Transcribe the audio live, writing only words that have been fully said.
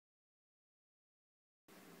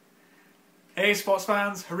Hey sports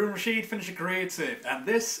fans, Haroon Rashid, Finisher Creative, and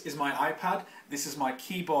this is my iPad, this is my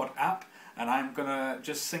keyboard app, and I'm gonna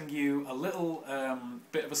just sing you a little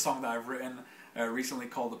bit of a song that I've written recently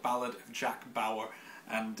called The Ballad of Jack Bauer,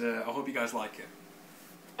 and I hope you guys like it.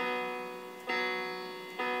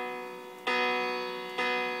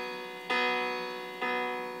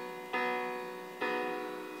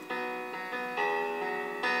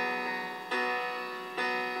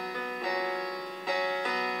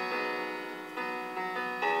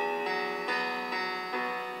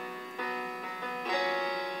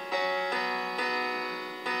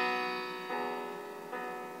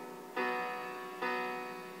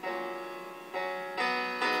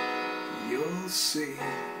 You'll see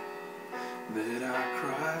that I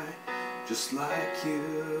cry just like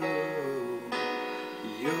you.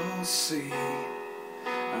 You'll see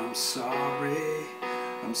I'm sorry,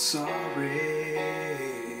 I'm sorry.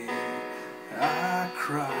 I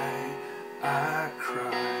cry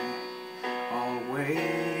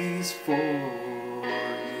always for you.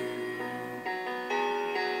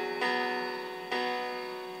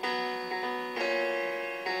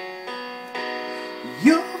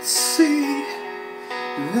 You'll see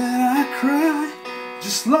that I cry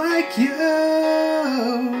just like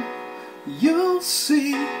you. You'll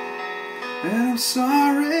see that I'm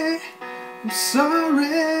sorry, I'm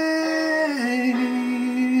sorry.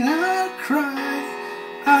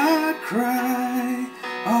 I cry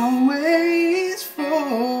always for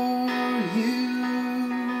you.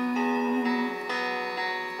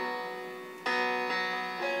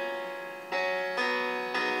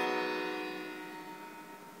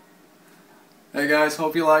 Hey guys,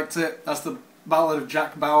 hope you liked it. That's the Ballad of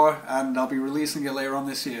Jack Bauer, and I'll be releasing it later on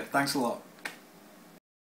this year. Thanks a lot.